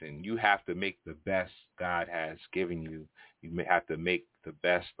 listen, you have to make the best God has given you. You may have to make the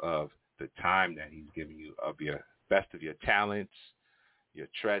best of the time that he's given you, of your best of your talents, your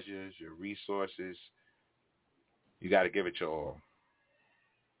treasures, your resources. You got to give it your all.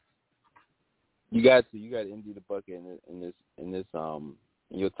 You got to empty the bucket in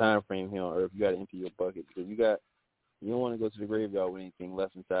your time frame here on Earth. You got to empty your bucket because you don't want to go to the graveyard with anything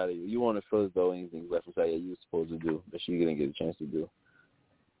left inside of you. You want to feel as though anything left inside you you're supposed to do that you didn't get a chance to do.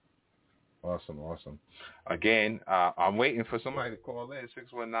 Awesome. Again, I'm waiting for somebody to call in,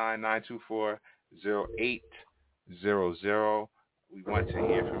 619-924-0800. We want to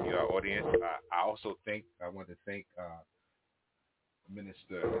hear from your audience. I want to thank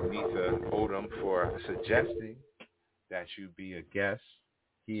Minister Anita Odom for suggesting that you be a guest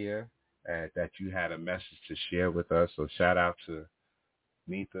here, that you had a message to share with us. So shout out to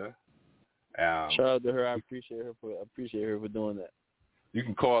Nita. Shout out to her. I appreciate her for doing that. You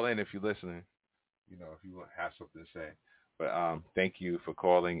can call in if you're listening, if you have something to say. But thank you for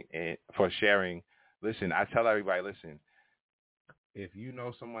calling and for sharing. Listen, I tell everybody, listen, if you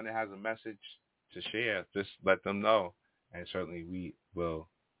know someone that has a message to share, just let them know. And certainly we will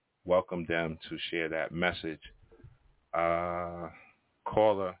welcome them to share that message. Caller,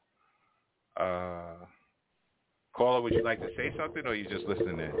 would you like to say something, or are you just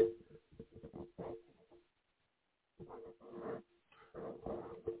listening in?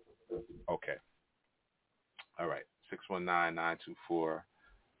 Okay. All right. 619-924-0800.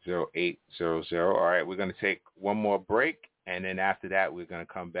 All right. We're going to take one more break, and then after that, we're going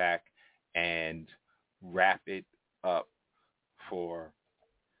to come back and wrap it up for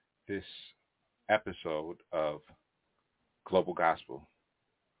this episode of Global Gospel.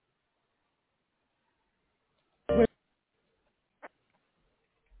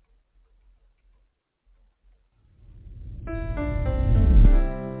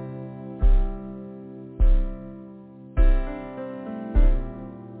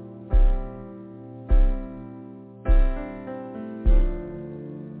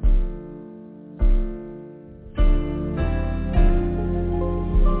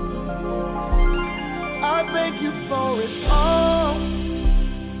 Thank you for it all,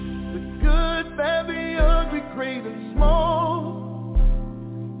 the good, bad, the ugly, great and small,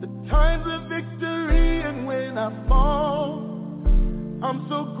 the times of victory and when I fall. I'm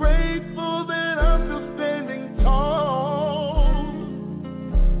so grateful that I'm still standing tall.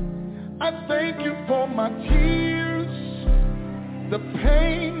 I thank you for my tears, the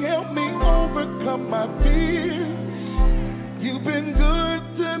pain helped me overcome my fears. You've been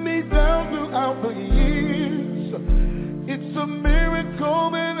good to me down throughout the years. It's a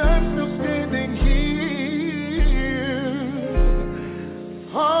miracle that I'm still standing here.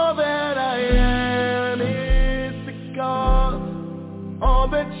 All that I am is because all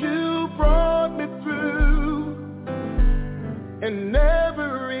that you brought me through, and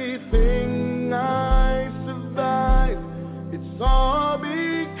everything I survived, it's all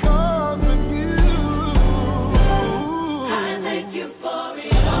because of you. Thank you for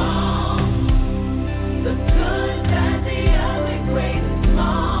it all, the good, bad, the ugly, great and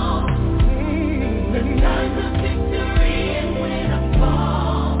small, the times of victory and when I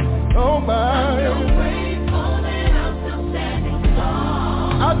fall. Oh my, I'm so grateful that I'm still standing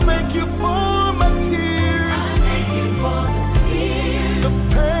tall. I thank you for my tears, I thank you for the tears, the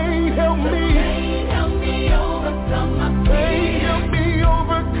pain helped me overcome my fears. Pain helped me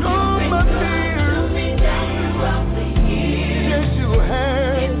overcome my fears.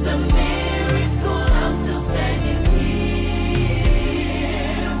 It's a miracle I'm still standing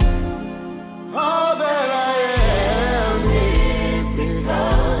here. All that I am is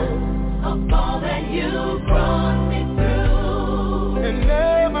because of all that you brought me through, and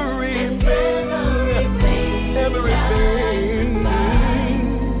everything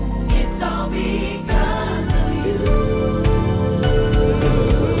it's all because of you.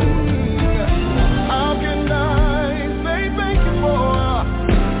 How can I say thank you for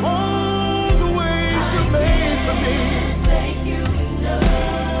all the ways you made for me? Thank you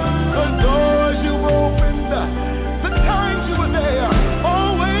enough. The doors you opened, the times you were there,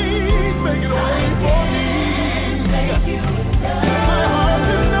 always making a way for me. Thank you enough. My heart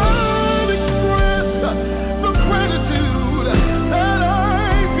cannot express the gratitude that I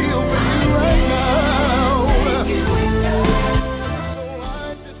feel for you right now. Thank you enough. So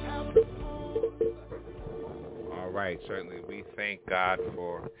I just have to All right. Certainly, we thank God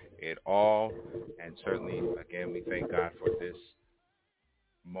for it all. And certainly, again, we thank God for this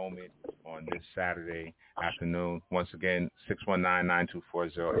moment on this Saturday afternoon. Once again,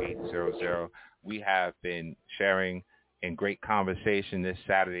 619-924-0800. We have been sharing in great conversation this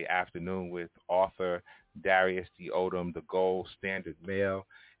Saturday afternoon with author Darius D. Odom, the Gold Standard Male,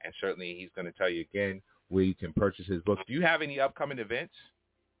 and certainly he's going to tell you again where you can purchase his book. Do you have any upcoming events?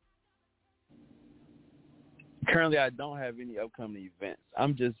 Currently, I don't have any upcoming events.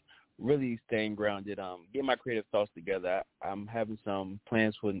 I'm just really staying grounded, getting my creative thoughts together. I'm having some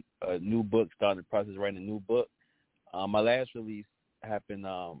plans for a new book, starting the process of writing a new book. My last release happened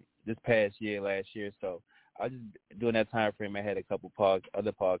this past year, last year, so I was just during that time frame, I had a couple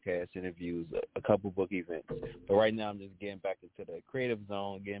other podcast interviews, a couple book events. But right now, I'm just getting back into the creative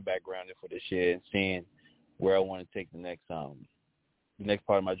zone, getting back grounded for this year, and seeing where I want to take the next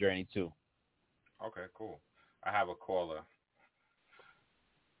part of my journey too. Okay, cool. I have a caller.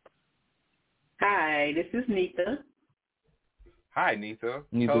 Hi, this is Nita. Hi, Nita.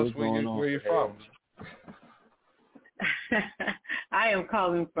 Nita, tell us where you're from. I am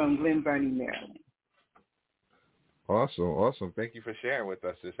calling from Glen Burnie, Maryland. Awesome. Thank you for sharing with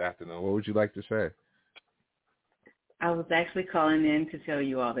us this afternoon. What would you like to say? I was actually calling in to tell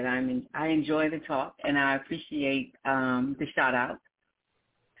you all that I enjoy the talk and I appreciate the shout out.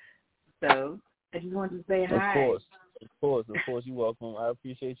 So I just wanted to say hi. Of course. You're welcome. I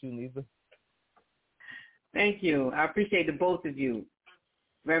appreciate you, Nita. Thank you. I appreciate the both of you,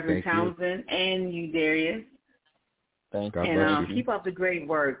 Reverend Townsend and you, Darius. Thank you. And keep up the great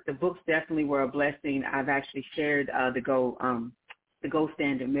work. The books definitely were a blessing. I've actually shared the Gold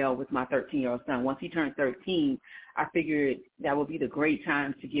Standard Male with my 13-year-old son. Once he turned 13, I figured that would be the great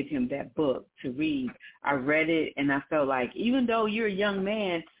time to give him that book to read. I read it, and I felt like even though you're a young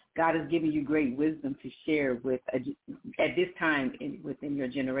man, God has given you great wisdom to share with at this time within your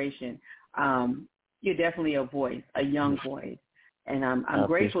generation. You're definitely a voice, a young voice. And I'm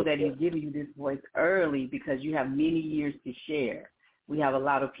grateful that he's giving you this voice early because you have many years to share. We have a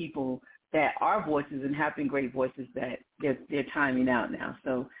lot of people that are voices and have been great voices that they're timing out now.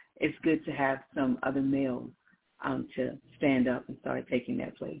 So it's good to have some other males to stand up and start taking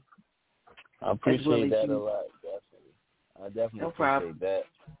that place. I appreciate that a lot, definitely. I definitely appreciate that.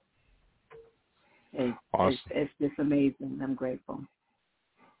 Awesome. It's just amazing. I'm grateful.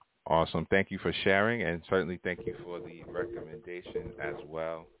 Awesome. Thank you for sharing, and certainly thank you for the recommendation as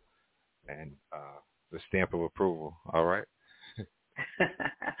well and the stamp of approval. All right?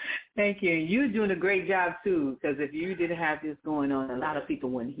 Thank you. You're doing a great job, too, because if you didn't have this going on, a lot of people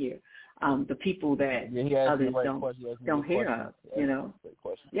wouldn't hear. The people that others don't hear of, you know.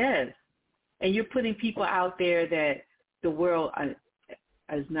 Yes. And you're putting people out there that the world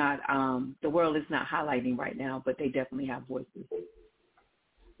is not highlighting right now, but they definitely have voices.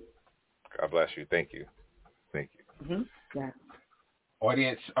 God bless you. Thank you. Mm-hmm. Yeah.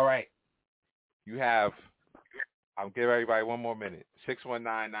 Audience, all right. I'll give everybody one more minute.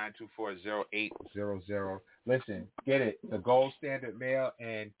 619-924-0800. Listen, get it. The Gold Standard Male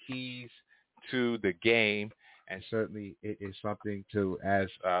and keys to the game. And certainly it is something to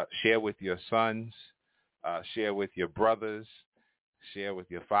share with your sons, share with your brothers, share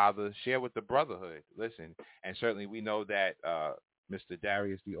with your fathers, share with the brotherhood. Listen, and certainly we know that Mr.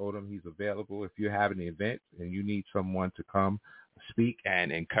 Darius D. Odom, he's available if you're having an event and you need someone to come speak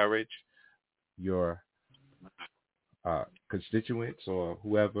and encourage your constituents or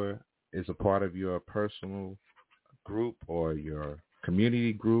whoever is a part of your personal group or your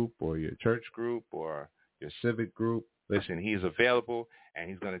community group or your church group or your civic group. Listen, he's available, and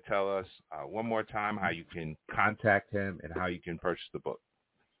he's going to tell us one more time how you can contact him and how you can purchase the book.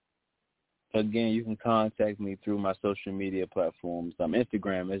 Again, you can contact me through my social media platforms.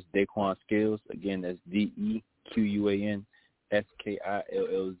 Instagram is Daquan Skills. Again, that's DEQUAN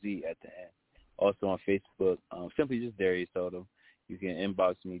SKILLZ at the end. Also on Facebook, simply just Darius Odom. You can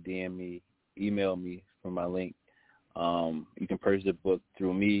inbox me, DM me, email me from my link. You can purchase the book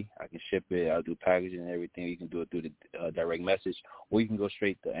through me. I can ship it. I'll do packaging and everything. You can do it through the direct message, or you can go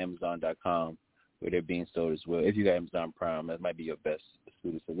straight to Amazon.com where they're being sold as well. If you got Amazon Prime, that might be your best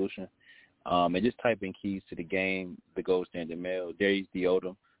suited solution. And just type in keys to the game, the Gold Standard Male, Darius D.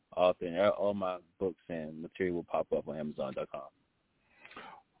 Odom, author, and all my books and material will pop up on Amazon.com.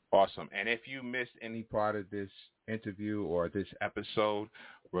 Awesome. And if you missed any part of this interview or this episode,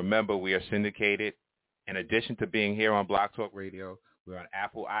 remember we are syndicated. In addition to being here on Blog Talk Radio, we're on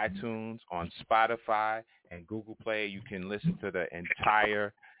Apple iTunes, on Spotify, and Google Play. You can listen to the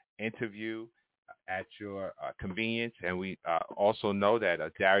entire interview at your convenience. And we also know that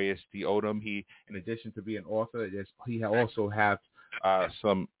Darius D. Odom, he, in addition to being an author, he also has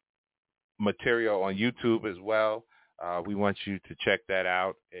some material on YouTube as well. We want you to check that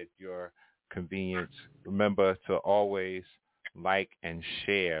out at your convenience. Remember to always like and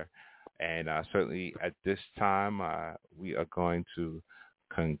share. And certainly at this time, we are going to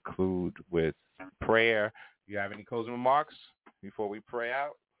conclude with prayer. You have any closing remarks before we pray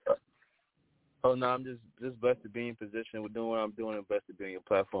out? Oh, no, I'm just blessed to be in position with doing what I'm doing and blessed to be on your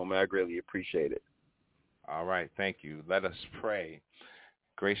platform. I greatly appreciate it. All right. Thank you. Let us pray.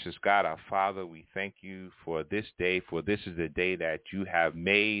 Gracious God, our Father, we thank you for this day, for this is the day that you have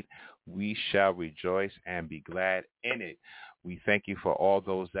made. We shall rejoice and be glad in it. We thank you for all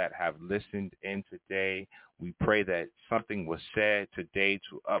those that have listened in today. We pray that something was said today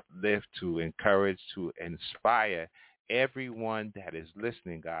to uplift, to encourage, to inspire everyone that is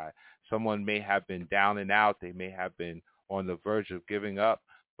listening, God. Someone may have been down and out. They may have been on the verge of giving up.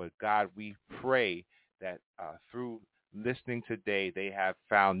 But, God, we pray that through listening today, they have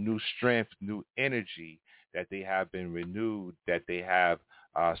found new strength, new energy, that they have been renewed, that they have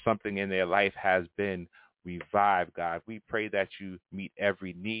something in their life has been revived, God. We pray that you meet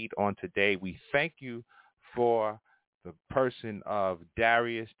every need on today. We thank you for the person of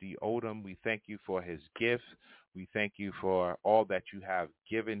Darius D. Odom. We thank you for his gift. We thank you for all that you have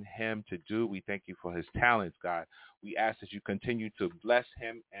given him to do. We thank you for his talents, God. We ask that you continue to bless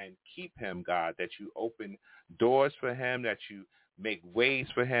him and keep him, God, that you open doors for him, that you make ways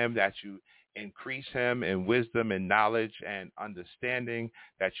for him, that you increase him in wisdom and knowledge and understanding,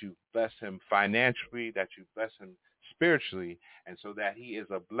 that you bless him financially, that you bless him spiritually, and so that he is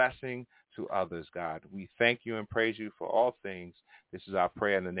a blessing to others, God. We thank you and praise you for all things. This is our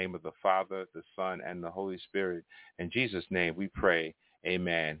prayer in the name of the Father, the Son, and the Holy Spirit. In Jesus' name we pray.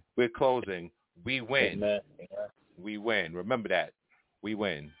 Amen. We're closing. We win. Amen. We win. Remember that. We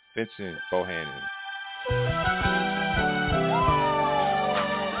win. Vincent Bohannon.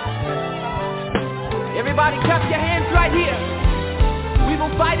 Everybody clap your hands right here. We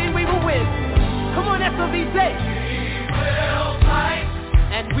will fight and we will win. Come on, SOB, say. We will fight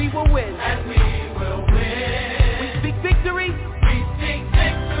and we will win. and we will win. We speak victory. We speak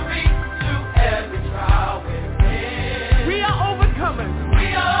victory to every trial we're in. We are overcomers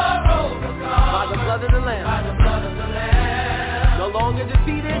We are overcome by the blood of the by Lamb. the blood of the Lamb. No longer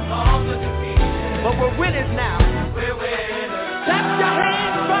defeated, No longer defeated. but we're winners now. We're winners. Clap your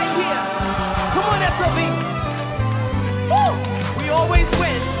hands right here. Come on, SOB. Woo! We always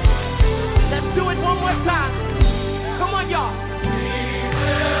win. Let's do it one more time. Come on, y'all. We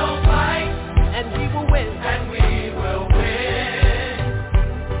will fight And we will win. and we will win.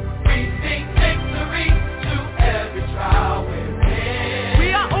 We speak victory to every trial we're in. We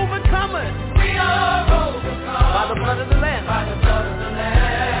are overcomers We are overcome by the blood of the Lamb. by the blood of the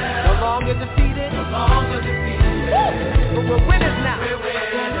Lamb. No longer defeated, No longer defeated. but we're winners now. We're winners.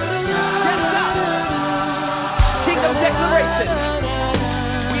 Yes, sir. Kingdom declaration.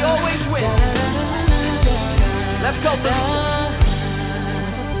 We always win. Let's go,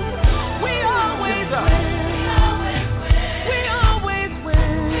 Felicia. We always win.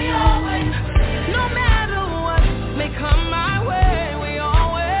 We always win. No matter what may come my way, we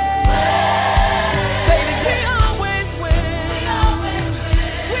always say it again. We always win.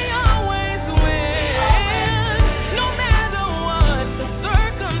 We always win. No matter what the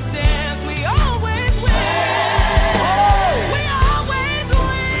circumstance, we always win. We always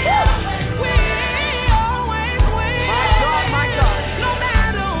win. We always win. My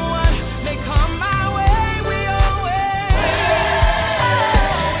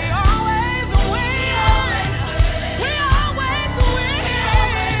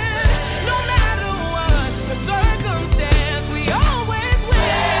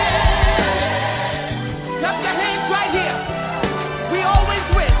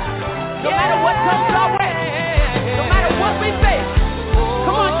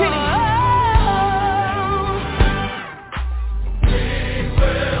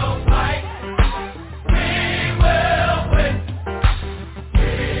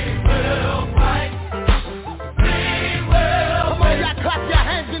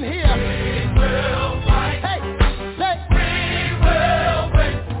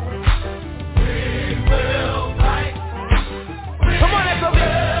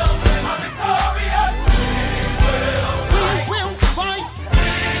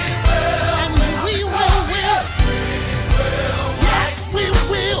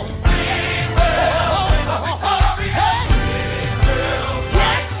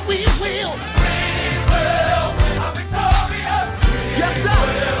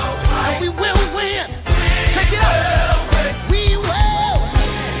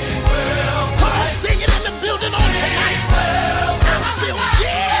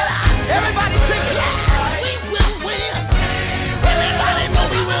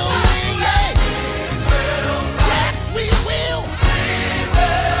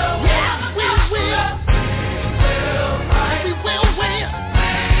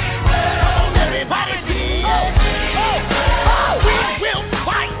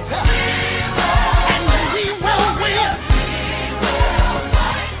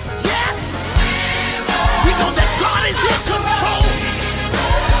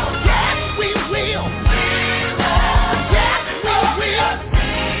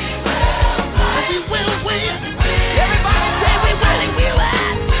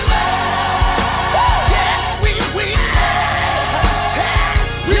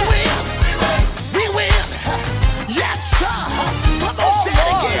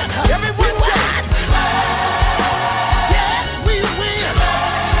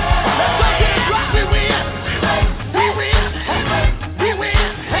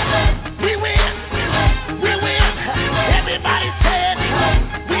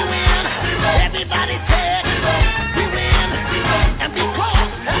Everybody said we win, and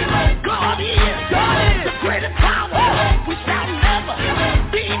because God is the greatest power, we shall never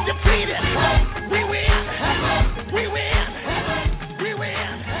be defeated. We win, we win, we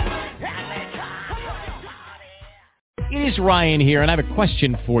win. It is Ryan here, and I have a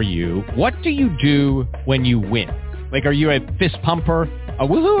question for you. What do you do when you win? Like, are you a fist pumper, a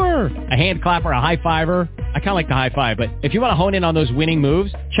woohooer, a hand clapper, a high fiver? I kind of like the high five, but if you want to hone in on those winning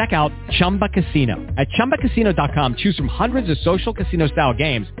moves, check out Chumba Casino. At ChumbaCasino.com, choose from hundreds of social casino-style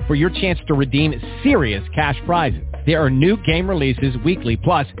games for your chance to redeem serious cash prizes. There are new game releases weekly,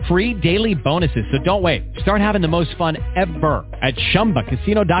 plus free daily bonuses, so don't wait. Start having the most fun ever at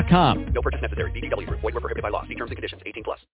ChumbaCasino.com. No purchase necessary. VGW Group. Void where prohibited by law. See terms and conditions. 18+.